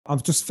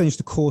I've just finished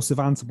a course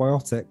of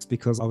antibiotics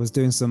because I was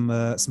doing some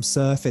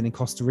surfing in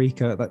Costa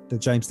Rica at the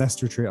James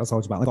Nestor retreat I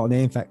told you about. And I got an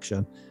ear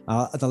infection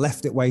and I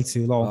left it way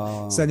too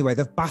long. So anyway,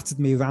 they've battered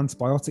me with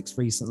antibiotics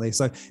recently.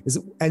 So is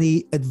there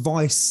any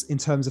advice in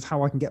terms of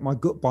how I can get my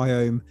gut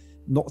biome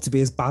not to be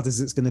as bad as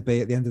it's going to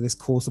be at the end of this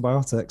course of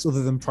biotics,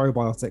 other than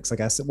probiotics, I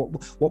guess?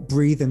 What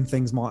breathing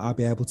things might I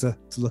be able to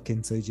look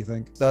into, do you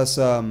think? That's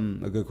a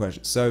good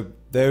question. So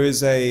there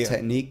is a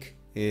technique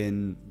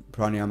in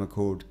Pranayama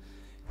called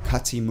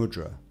Kaki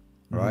Mudra,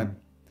 right?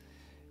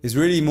 It's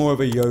really more of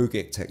a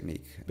yogic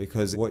technique,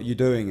 because what you're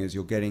doing is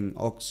you're getting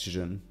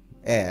oxygen,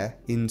 air,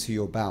 into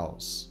your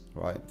bowels,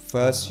 right?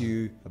 First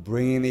you are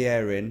bringing the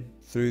air in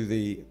through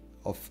the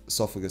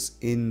esophagus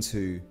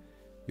into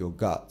your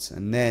gut,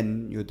 and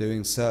then you're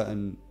doing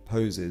certain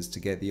poses to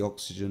get the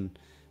oxygen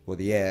or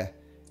the air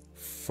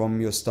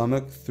from your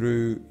stomach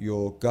through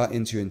your gut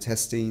into your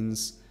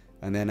intestines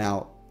and then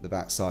out the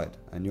backside.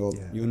 And you'll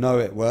know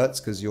it works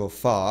because you'll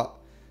fart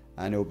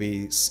and there'll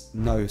be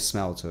no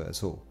smell to it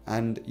at all.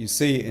 And you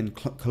see in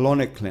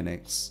colonic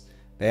clinics,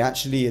 they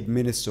actually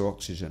administer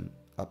oxygen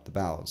up the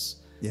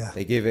bowels.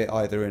 They give it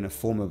either in a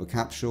form of a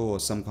capsule or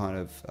some kind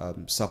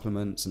of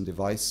supplement, some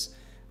device,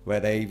 where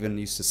they even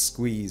used to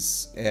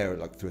squeeze air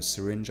like through a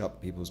syringe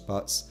up people's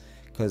butts,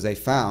 because they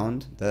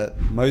found that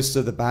most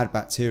of the bad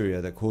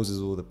bacteria that causes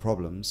all the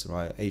problems,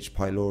 right, H.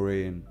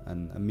 pylori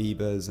and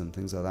amoebas and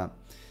things like that,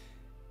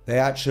 they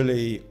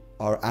actually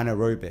are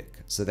anaerobic,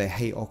 so they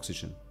hate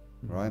oxygen,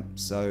 right?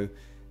 So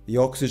the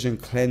oxygen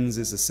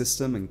cleanses the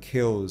system and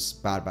kills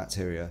bad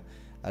bacteria,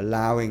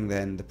 allowing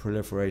then the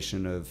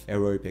proliferation of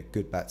aerobic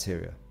good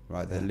bacteria,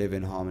 right, that live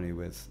in harmony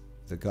with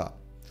the gut.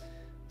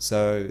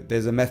 So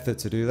there's a method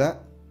to do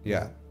that.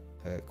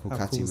 Called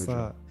Kaki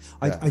Mudra.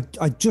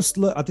 I just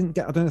looked, I don't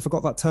know if I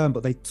got that term,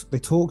 but they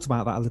talked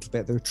about that a little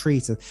bit at the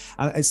retreat, and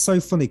it's so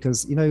funny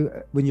because, you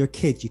know, when you're a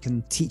kid you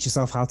can teach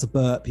yourself how to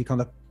burp. You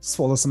kind of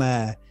swallow some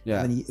air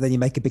and then you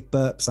make a big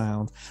burp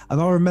sound.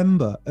 And I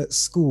remember at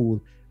school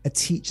a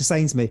teacher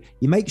saying to me,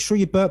 you make sure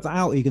you burp that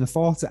out or you're going to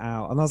fart it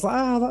out. And I was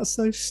like, that's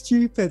so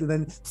stupid. And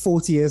then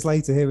 40 years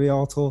later here we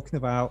are talking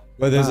about,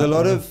 well, there's a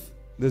lot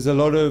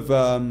of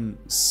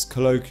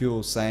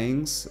colloquial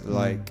sayings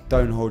like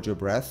don't hold your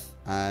breath,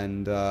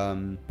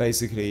 and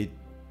basically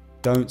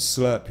don't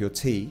slurp your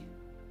tea.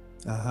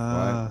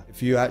 Right?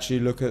 If you actually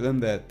look at them,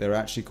 they're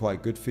actually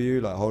quite good for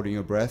you. Like holding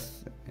your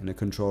breath in a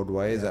controlled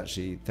way is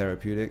actually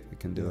therapeutic. It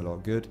can do a lot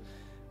of good.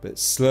 But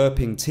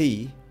slurping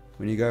tea,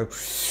 when you go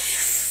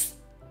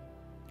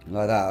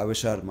like that, I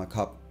wish I had my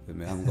cup with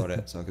me. I haven't got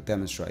it, so I could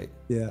demonstrate.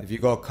 If you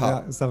got a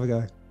cup, let's have a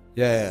go.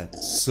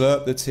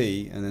 Slurp the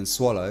tea and then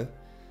swallow.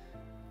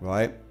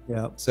 Right?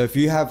 So if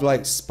you have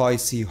like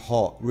spicy,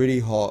 hot, really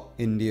hot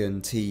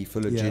Indian tea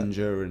full of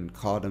ginger and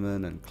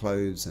cardamom and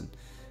cloves and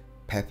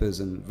peppers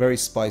and very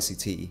spicy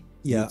tea,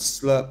 you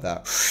slurp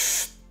that.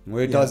 And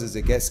what it does is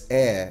it gets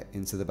air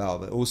into the bowel,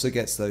 but it also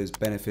gets those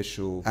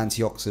beneficial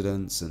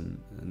antioxidants and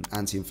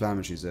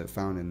anti-inflammatories that are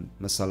found in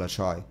masala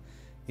chai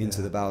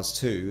into the bowels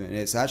too. And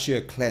it's actually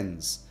a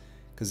cleanse,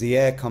 because the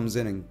air comes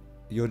in and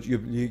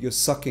you're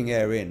sucking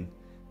air in,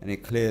 and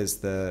it clears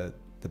the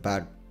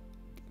bad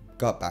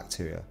gut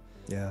bacteria.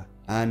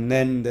 And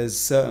then there's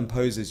certain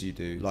poses you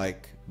do,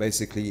 like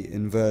basically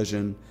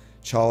inversion,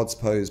 child's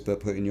pose,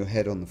 but putting your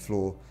head on the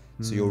floor,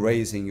 so you're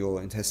raising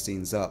your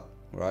intestines up,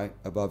 right,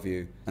 above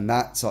you, and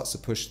that starts to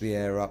push the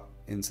air up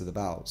into the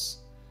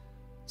bowels.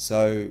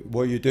 So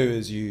what you do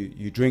is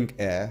you drink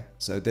air.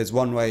 So there's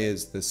one way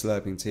is the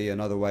slurping tea,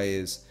 another way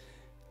is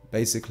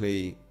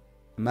basically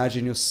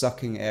imagine you're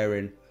sucking air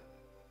in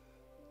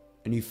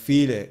and you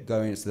feel it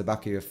going into the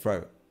back of your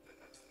throat.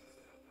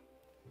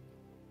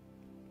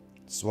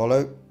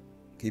 Swallow,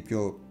 keep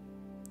your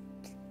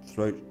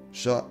throat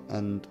shut,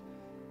 and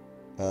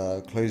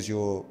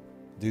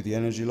do the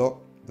energy lock,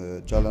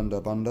 the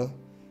Jalanda Bandha,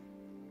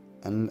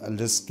 and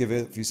just give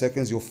it a few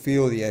seconds. You'll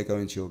feel the air go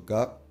into your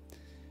gut,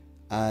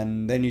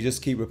 and then you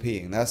just keep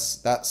repeating.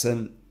 That's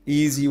an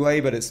easy way,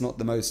 but it's not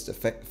the most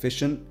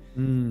efficient.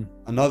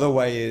 Another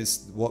way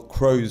is what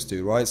crows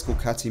do, right? It's called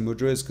Kaki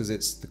Mudra because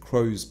it's the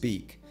crow's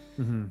beak.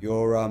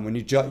 When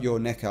you jut your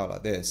neck out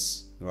like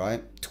this,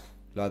 right,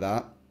 like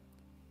that,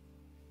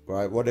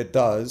 right, what it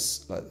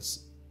does, like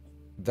this,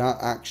 that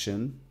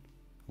action,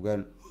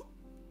 it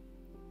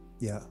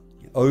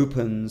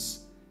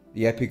opens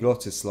the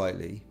epiglottis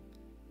slightly.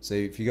 So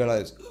if you go like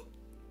this,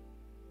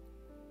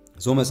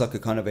 it's almost like a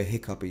kind of a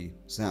hiccupy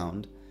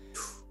sound.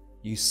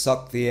 You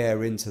suck the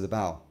air into the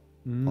bowel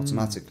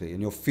automatically,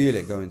 and you'll feel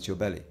it go into your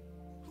belly.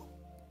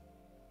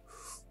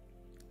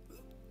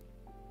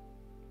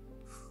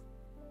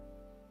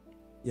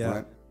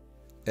 Right?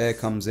 Air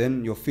comes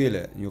in, you'll feel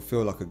it, and you'll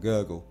feel like a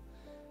gurgle,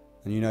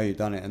 and you know you've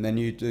done it. And then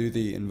you do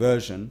the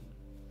inversion,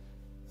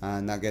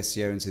 and that gets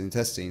the air into the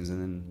intestines, and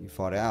then you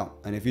fart it out.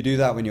 And if you do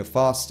that when you're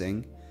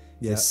fasting,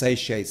 it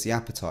satiates the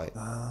appetite.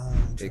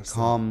 It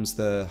calms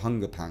the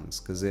hunger pangs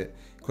because it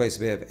creates a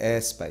bit of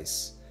air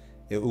space.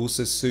 It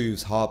also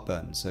soothes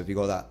heartburn. So if you've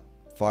got that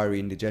fiery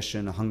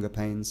indigestion, hunger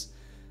pains,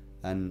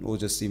 or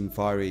just even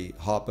fiery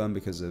heartburn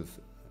because of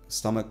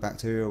stomach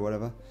bacteria or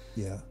whatever.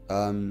 Yeah.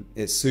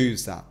 It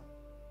soothes that.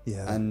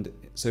 Yeah. And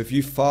so if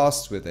you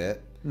fast with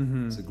it,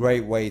 it's a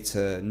great way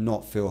to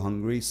not feel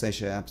hungry,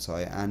 satiate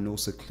appetite, and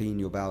also clean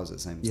your bowels at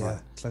the same time. Yeah,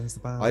 cleanse the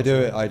bowels. I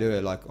do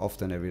it like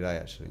often every day,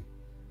 actually.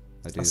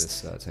 I do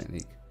this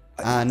technique.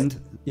 And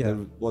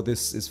what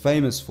this is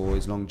famous for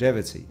is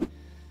longevity.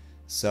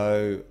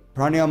 So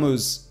pranayama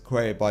was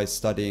created by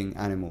studying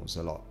animals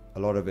a lot. A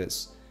lot of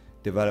it's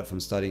developed from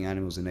studying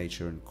animals in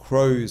nature, and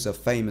crows are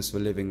famous for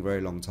living a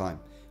very long time.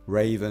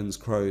 Ravens,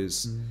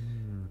 crows,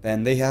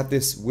 and they have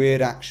this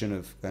weird action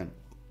of going,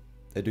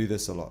 they do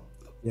this a lot.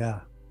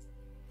 Yeah.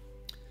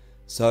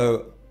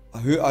 So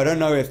I don't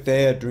know if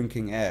they're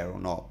drinking air or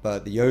not,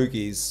 but the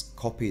yogis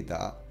copied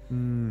that,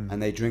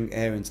 and they drink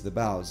air into the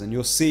bowels. And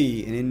you'll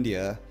see in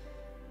India,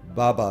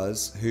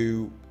 babas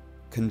who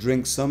can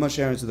drink so much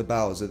air into the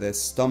bowels that their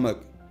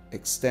stomach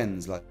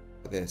extends like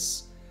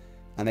this,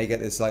 and they get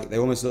this, like, they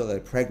almost look like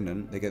they're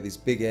pregnant. They get these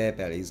big air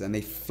bellies, and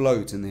they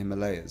float in the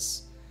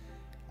Himalayas.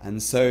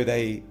 And so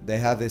they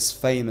have this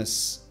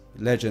famous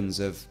legends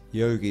of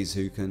yogis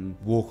who can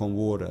walk on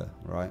water,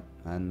 right?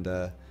 And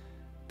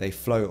they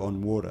float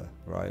on water,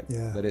 right?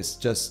 Yeah. But it's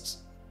just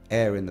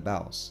air in the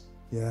bowels.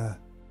 Yeah.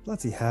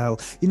 Bloody hell.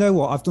 You know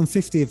what? I've done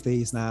 50 of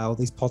these now,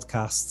 these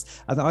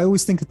podcasts, and I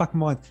always think in the back of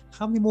my mind,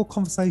 how many more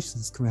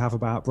conversations can we have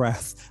about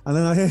breath? And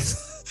then I hear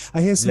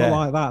something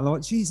like that, and I'm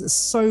like, geez, it's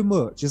so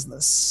much, isn't it?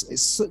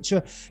 It's such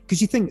a,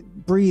 because you think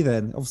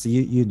breathing, obviously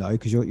you know,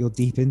 because you're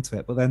deep into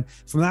it, but then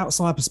from an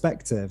outside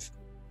perspective,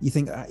 you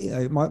think, you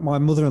know, my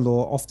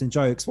mother-in-law often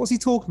jokes, what's he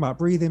talking about?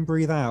 Breathe in,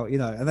 breathe out, you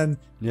know, and then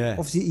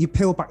obviously you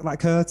peel back that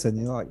curtain,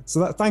 you're like, so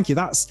that, thank you.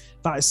 That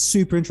is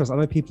super interesting.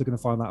 I know people are going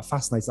to find that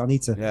fascinating. I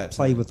need to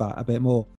play with that a bit more.